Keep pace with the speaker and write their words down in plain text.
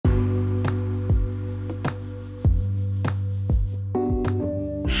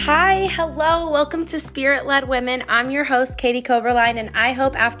Hi, hello, welcome to Spirit-Led Women. I'm your host, Katie Coberline, and I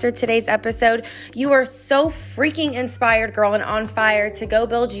hope after today's episode, you are so freaking inspired, girl, and on fire to go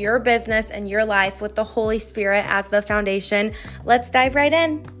build your business and your life with the Holy Spirit as the foundation. Let's dive right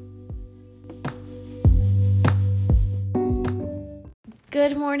in.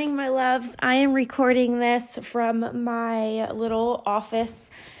 Good morning, my loves. I am recording this from my little office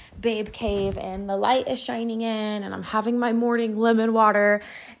babe cave, and the light is shining in, and I'm having my morning lemon water,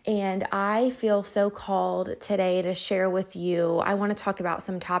 and I feel so called today to share with you. I want to talk about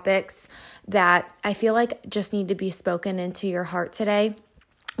some topics that I feel like just need to be spoken into your heart today.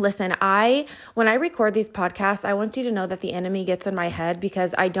 Listen, when I record these podcasts, I want you to know that the enemy gets in my head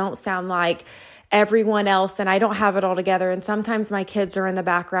because I don't sound like everyone else and I don't have it all together. And sometimes my kids are in the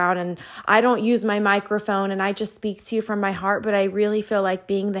background and I don't use my microphone and I just speak to you from my heart. But I really feel like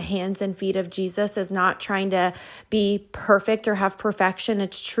being the hands and feet of Jesus is not trying to be perfect or have perfection.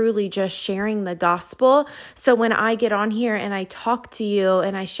 It's truly just sharing the gospel. So when I get on here and I talk to you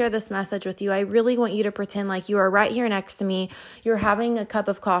and I share this message with you, I really want you to pretend like you are right here next to me. You're having a cup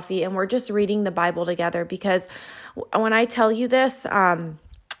of coffee and we're just reading the Bible together. Because when I tell you this,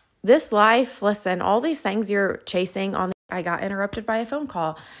 this life, listen, all these things you're chasing I got interrupted by a phone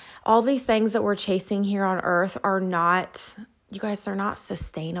call. All these things that we're chasing here on earth are not, you guys, they're not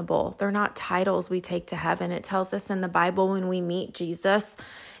sustainable. They're not titles we take to heaven. It tells us in the Bible when we meet Jesus,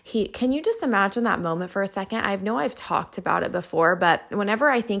 can you just imagine that moment for a second? I know I've talked about it before, but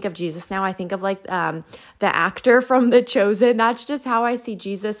whenever I think of Jesus now, I think of like the actor from The Chosen. That's just how I see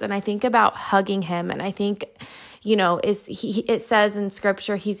Jesus. And I think about hugging him. And I think, it says in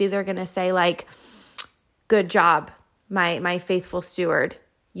scripture, he's either going to say like, good job, my faithful steward.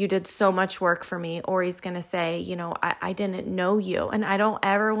 You did so much work for me. Or he's going to say, I didn't know you. And I don't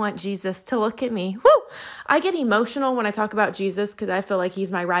ever want Jesus to look at me. Woo! I get emotional when I talk about Jesus because I feel like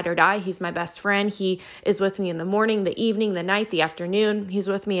he's my ride or die. He's my best friend. He is with me in the morning, the evening, the night, the afternoon. He's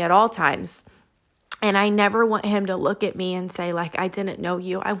with me at all times. And I never want him to look at me and say like, I didn't know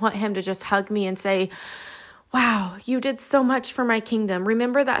you. I want him to just hug me and say, wow, you did so much for my kingdom.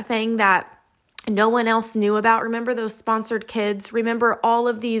 Remember that thing that no one else knew about? Remember those sponsored kids? Remember all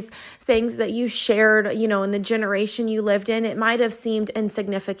of these things that you shared, in the generation you lived in? It might have seemed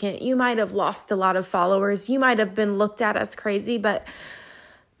insignificant. You might have lost a lot of followers. You might have been looked at as crazy, but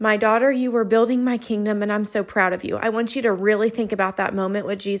my daughter, you were building my kingdom, and I'm so proud of you. I want you to really think about that moment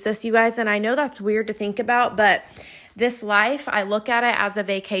with Jesus, you guys. And I know that's weird to think about, but this life, I look at it as a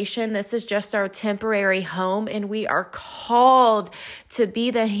vacation. This is just our temporary home, and we are called to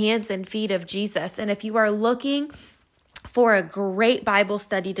be the hands and feet of Jesus. And if you are looking for a great Bible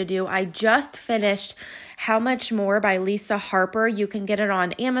study to do, I just finished How Much More by Lisa Harper. You can get it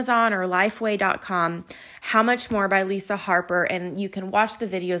on Amazon or Lifeway.com. How Much More by Lisa Harper, and you can watch the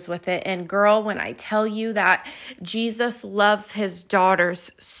videos with it. And girl, when I tell you that Jesus loves his daughters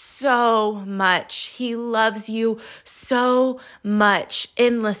so much, he loves you so much,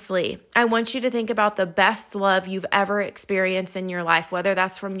 endlessly. I want you to think about the best love you've ever experienced in your life, whether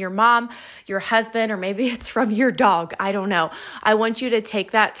that's from your mom, your husband, or maybe it's from your dog. I don't know. I want you to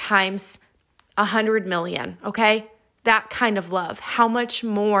take that times 100 million, okay? That kind of love. How much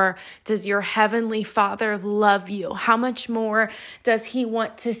more does your heavenly Father love you? How much more does he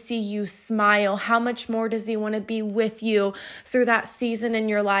want to see you smile? How much more does he want to be with you through that season in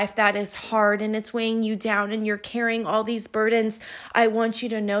your life that is hard and it's weighing you down and you're carrying all these burdens? I want you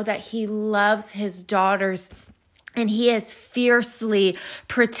to know that he loves his daughters. And he is fiercely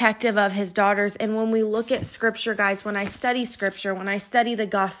protective of his daughters. And when we look at scripture, guys, when I study scripture, when I study the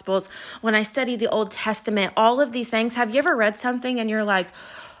gospels, when I study the Old Testament, all of these things, have you ever read something and you're like,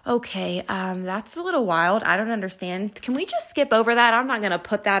 okay, that's a little wild. I don't understand. Can we just skip over that? I'm not going to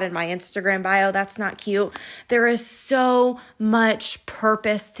put that in my Instagram bio. That's not cute. There is so much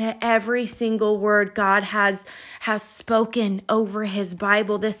purpose to every single word God has spoken over his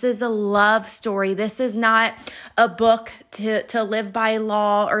Bible. This is a love story. This is not a book to live by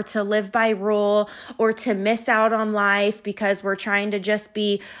law or to live by rule or to miss out on life because we're trying to just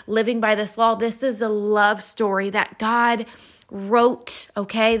be living by this law. This is a love story that God wrote,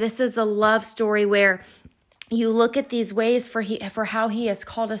 okay? This is a love story where you look at these ways for how he has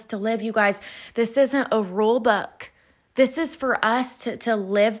called us to live. You guys, this isn't a rule book. This is for us to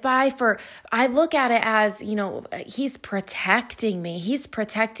live by. I look at it as, he's protecting me. He's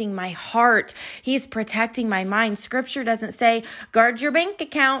protecting my heart. He's protecting my mind. Scripture doesn't say, guard your bank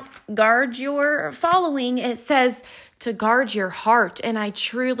account, guard your following. It says, to guard your heart. And I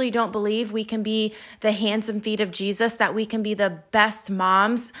truly don't believe we can be the hands and feet of Jesus, that we can be the best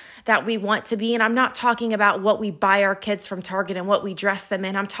moms that we want to be. And I'm not talking about what we buy our kids from Target and what we dress them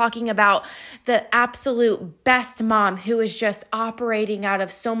in. I'm talking about the absolute best mom who is just operating out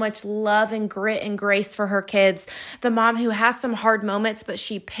of so much love and grit and grace for her kids. The mom who has some hard moments, but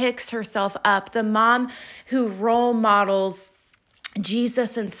she picks herself up. The mom who role models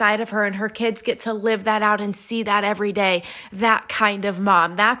Jesus inside of her, and her kids get to live that out and see that every day. That kind of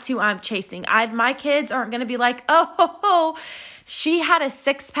mom. That's who I'm chasing. My kids aren't going to be like, oh, she had a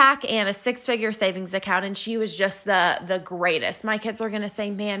 6-pack and a 6-figure savings account, and she was just the greatest. My kids are going to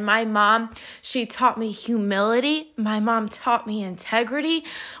say, man, my mom, she taught me humility. My mom taught me integrity.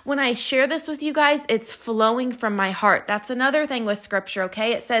 When I share this with you guys, it's flowing from my heart. That's another thing with scripture,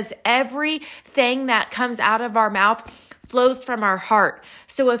 okay? It says everything that comes out of our mouth flows from our heart.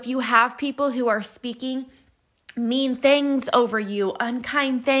 So if you have people who are speaking mean things over you,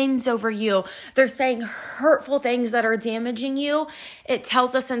 unkind things over you, they're saying hurtful things that are damaging you, it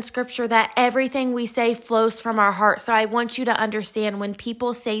tells us in scripture that everything we say flows from our heart. So I want you to understand, when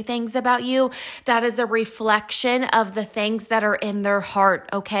people say things about you, that is a reflection of the things that are in their heart,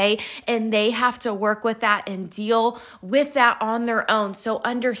 okay? And they have to work with that and deal with that on their own. So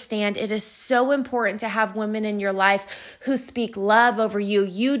understand, it is so important to have women in your life who speak love over you.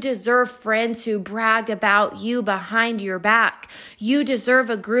 You deserve friends who brag about you behind your back. You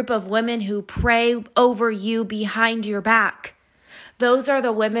deserve a group of women who pray over you behind your back. Those are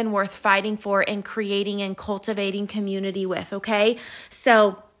the women worth fighting for and creating and cultivating community with, okay?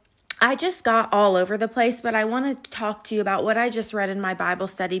 So I just got all over the place, but I want to talk to you about what I just read in my Bible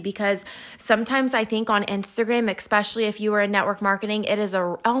study, because sometimes I think on Instagram, especially if you were in network marketing, it is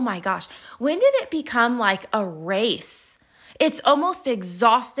oh my gosh, when did it become like a race? It's almost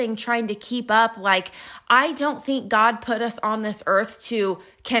exhausting trying to keep up. Like, I don't think God put us on this earth to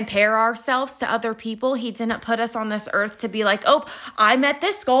compare ourselves to other people. He didn't put us on this earth to be like, oh, I met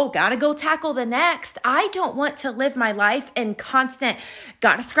this goal, gotta go tackle the next. I don't want to live my life in constant,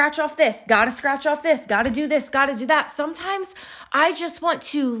 gotta scratch off this, gotta scratch off this, gotta do this, gotta do that. Sometimes I just want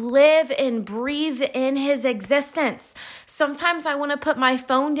to live and breathe in His existence. Sometimes I want to put my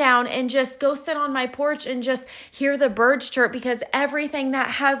phone down and just go sit on my porch and just hear the birds chirp, because everything that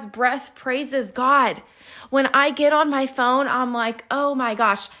has breath praises God. When I get on my phone, I'm like, oh my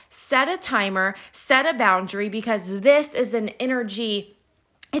gosh, set a timer, set a boundary, because this is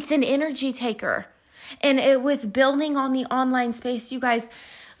it's an energy taker. And with building on the online space, you guys,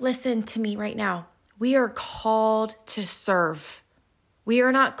 listen to me right now. We are called to serve. We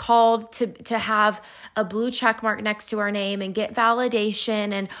are not called to have a blue check mark next to our name and get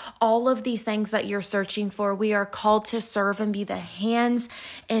validation and all of these things that you're searching for. We are called to serve and be the hands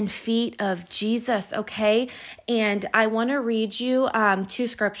and feet of Jesus, okay? And I want to read you 2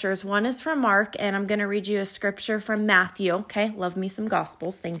 scriptures. One is from Mark, and I'm going to read you a scripture from Matthew, okay? Love me some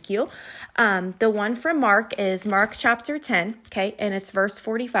Gospels, thank you. The one from Mark is Mark chapter 10, okay? And it's verse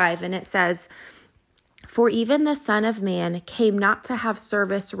 45, and it says, "For even the Son of Man came not to have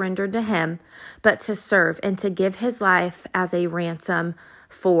service rendered to him, but to serve and to give his life as a ransom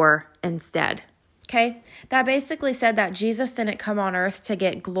for instead." Okay, that basically said that Jesus didn't come on earth to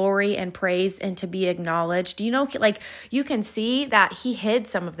get glory and praise and to be acknowledged. You know, like, you can see that he hid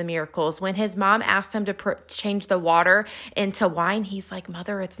some of the miracles. When his mom asked him to change the water into wine, he's like,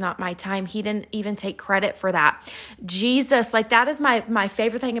 "Mother, it's not my time." He didn't even take credit for that. Jesus, like, that is my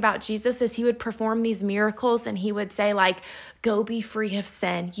favorite thing about Jesus, is he would perform these miracles and he would say, like, "Go be free of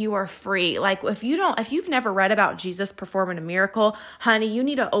sin. You are free." Like, if you've never read about Jesus performing a miracle, honey, you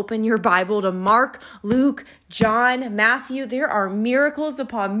need to open your Bible to Mark, Luke, John, Matthew. There are miracles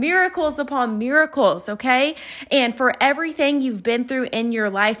upon miracles upon miracles, okay? And for everything you've been through in your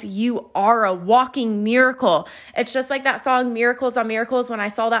life, you are a walking miracle. It's just like that song, Miracles on Miracles. When I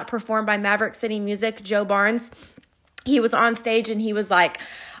saw that performed by Maverick City Music, Joe Barnes, he was on stage and he was like,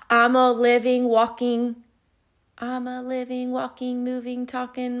 I'm a living, walking, moving,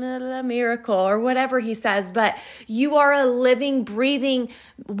 talking, miracle, or whatever he says. But you are a living, breathing,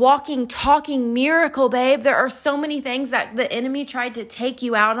 walking, talking miracle, babe. There are so many things that the enemy tried to take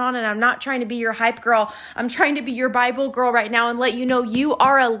you out on, and I'm not trying to be your hype girl. I'm trying to be your Bible girl right now and let you know you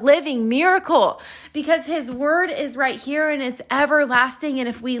are a living miracle, because his word is right here and it's everlasting. And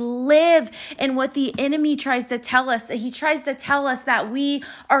if we live in what the enemy tries to tell us, he tries to tell us that we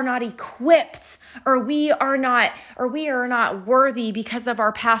are not equipped, or we are not not worthy because of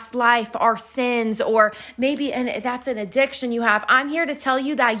our past life, our sins, or maybe that's an addiction you have. I'm here to tell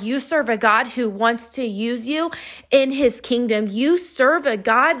you that you serve a God who wants to use you in his kingdom. You serve a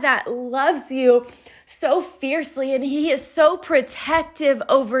God that loves you so fiercely, and he is so protective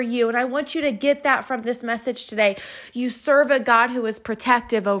over you. And I want you to get that from this message today. You serve a God who is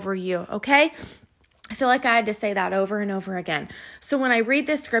protective over you, okay? I feel like I had to say that over and over again. So when I read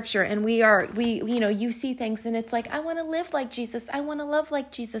this scripture and you see things and it's like, I want to live like Jesus. I want to love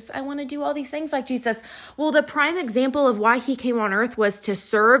like Jesus. I want to do all these things like Jesus. Well, the prime example of why he came on earth was to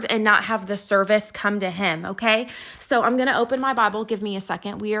serve and not have the service come to him. Okay. So I'm going to open my Bible. Give me a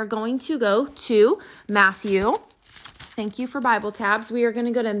second. We are going to go to Matthew. Thank you for Bible tabs. We are going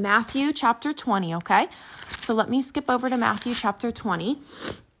to go to Matthew chapter 20. Okay. So let me skip over to Matthew chapter 20.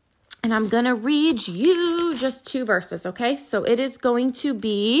 And I'm going to read you just 2 verses, okay? So it is going to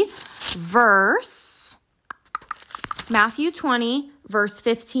be Matthew 20, verse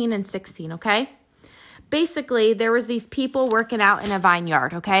 15 and 16, okay? Basically, there was these people working out in a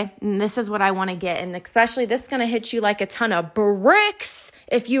vineyard, okay? And this is what I want to get. And especially, this is going to hit you like a ton of bricks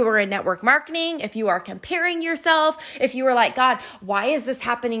if you are in network marketing, if you are comparing yourself, if you are like, God, why is this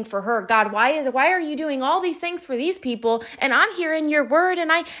happening for her? God, why are you doing all these things for these people? And I'm here in your word, and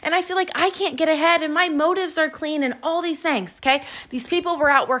I feel like I can't get ahead, and my motives are clean, and all these things, okay? These people were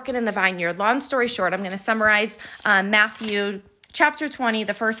out working in the vineyard. Long story short, I'm going to summarize Matthew chapter 20,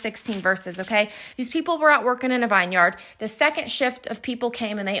 the first 16 verses, okay? These people were out working in a vineyard. The second shift of people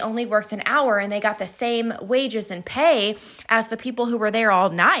came and they only worked an hour, and they got the same wages and pay as the people who were there all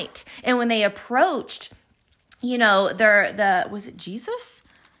night. And when they approached, was it Jesus?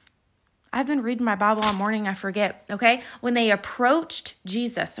 I've been reading my Bible all morning, I forget, okay? When they approached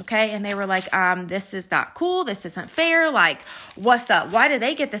Jesus, okay, and they were like, this is not cool, this isn't fair, like, what's up? Why do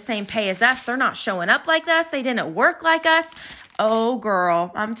they get the same pay as us? They're not showing up like us, they didn't work like us. Oh,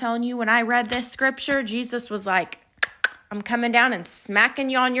 girl, I'm telling you, when I read this scripture, Jesus was like, I'm coming down and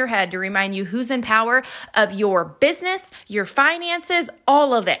smacking you on your head to remind you who's in power of your business, your finances,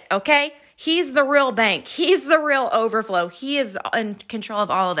 all of it, okay? He's the real bank. He's the real overflow. He is in control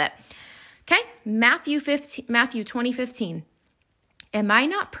of all of it. Okay, Matthew 20:15. Am I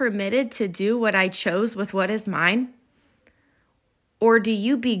not permitted to do what I chose with what is mine? Or do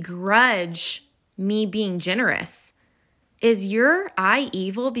you begrudge me being generous? Is your eye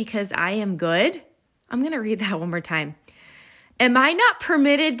evil because I am good? I'm going to read that one more time. Am I not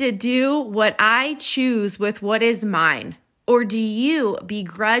permitted to do what I choose with what is mine? Or do you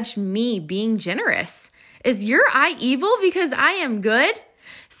begrudge me being generous? Is your eye evil because I am good?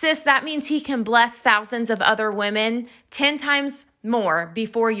 Sis, that means he can bless thousands of other women 10 times more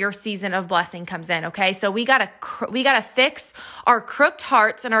before your season of blessing comes in, okay? So we gotta fix our crooked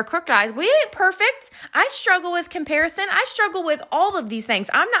hearts and our crooked eyes. We ain't perfect. I struggle with comparison. I struggle with all of these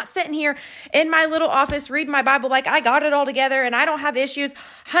things. I'm not sitting here in my little office reading my Bible like I got it all together and I don't have issues.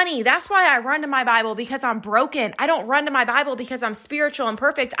 Honey, that's why I run to my Bible, because I'm broken. I don't run to my Bible because I'm spiritual and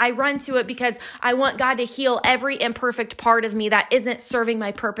perfect. I run to it because I want God to heal every imperfect part of me that isn't serving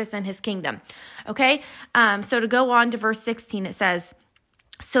my purpose in his kingdom, okay? So to go on to verse 16, it says,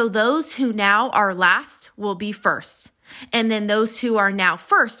 so those who now are last will be first, and then those who are now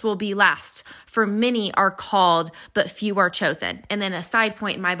first will be last. For many are called, but few are chosen. And then a side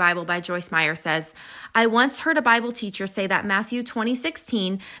point in my Bible by Joyce Meyer says, I once heard a Bible teacher say that Matthew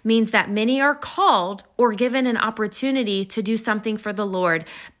 20:16 means that many are called or given an opportunity to do something for the Lord,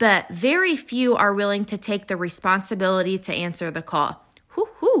 but very few are willing to take the responsibility to answer the call.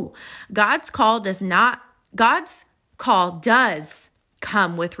 God's call does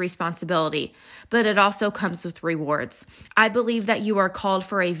come with responsibility, but it also comes with rewards. I believe that you are called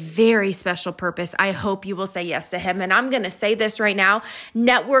for a very special purpose. I hope you will say yes to him. And I'm going to say this right now.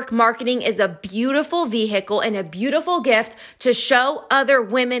 Network marketing is a beautiful vehicle and a beautiful gift to show other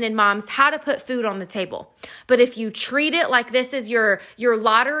women and moms how to put food on the table. But if you treat it like this is your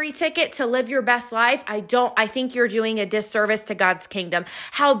lottery ticket to live your best life, I think you're doing a disservice to God's kingdom.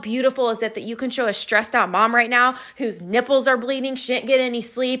 How beautiful is it that you can show a stressed out mom right now whose nipples are bleeding, she didn't get any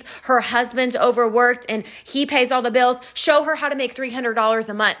sleep, her husband's overworked, and he pays all the bills. Show her how to make $300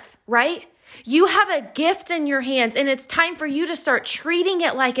 a month, right? You have a gift in your hands, and it's time for you to start treating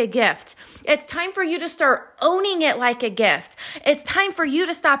it like a gift. It's time for you to start owning it like a gift. It's time for you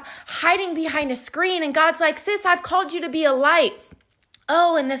to stop hiding behind a screen. And God's like, sis, I've called you to be a light.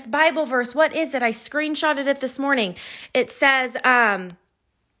 Oh, and this Bible verse, what is it? I screenshotted it this morning. It says,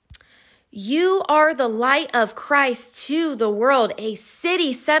 you are the light of Christ to the world. A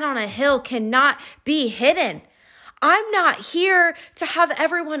city set on a hill cannot be hidden. I'm not here to have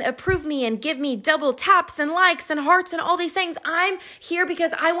everyone approve me and give me double taps and likes and hearts and all these things. I'm here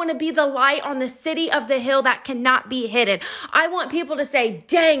because I want to be the light on the city of the hill that cannot be hidden. I want people to say,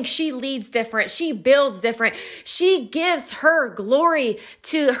 dang, she leads different. She builds different. She gives her glory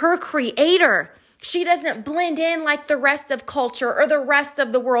to her creator. She doesn't blend in like the rest of culture or the rest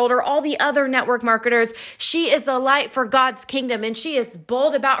of the world or all the other network marketers. She is a light for God's kingdom, and she is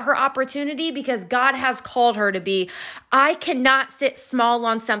bold about her opportunity because God has called her to be. I cannot sit small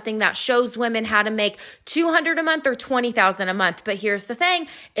on something that shows women how to make $200 a month or $20,000 a month. But here's the thing.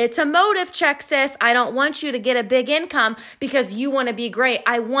 It's a motive check, sis. I don't want you to get a big income because you want to be great.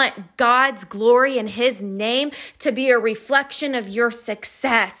 I want God's glory and his name to be a reflection of your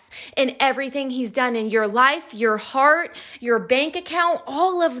success in everything he's done in your life, your heart, your bank account,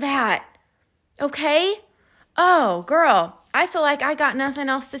 all of that. Okay? Oh, girl, I feel like I got nothing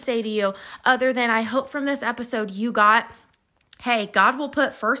else to say to you other than I hope from this episode you got, hey, God will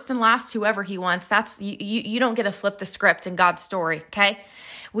put first and last whoever he wants. That's you don't get to flip the script in God's story, okay?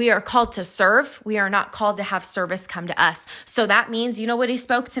 We are called to serve. We are not called to have service come to us. So that means, you know what he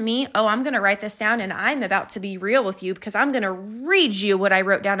spoke to me? Oh, I'm going to write this down, and I'm about to be real with you because I'm going to read you what I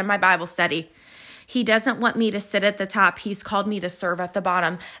wrote down in my Bible study. He doesn't want me to sit at the top. He's called me to serve at the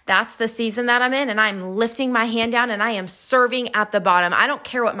bottom. That's the season that I'm in, and I'm lifting my hand down and I am serving at the bottom. I don't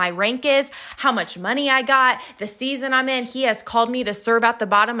care what my rank is, how much money I got, the season I'm in. He has called me to serve at the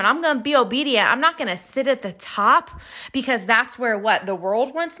bottom, and I'm going to be obedient. I'm not going to sit at the top because that's where the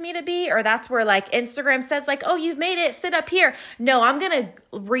world wants me to be, or that's where like Instagram says like, oh, you've made it, sit up here. No, I'm going to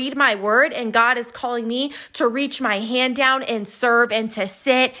read my word, and God is calling me to reach my hand down and serve and to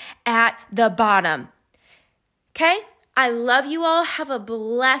sit at the bottom. Okay? I love you all. Have a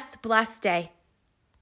blessed, blessed day.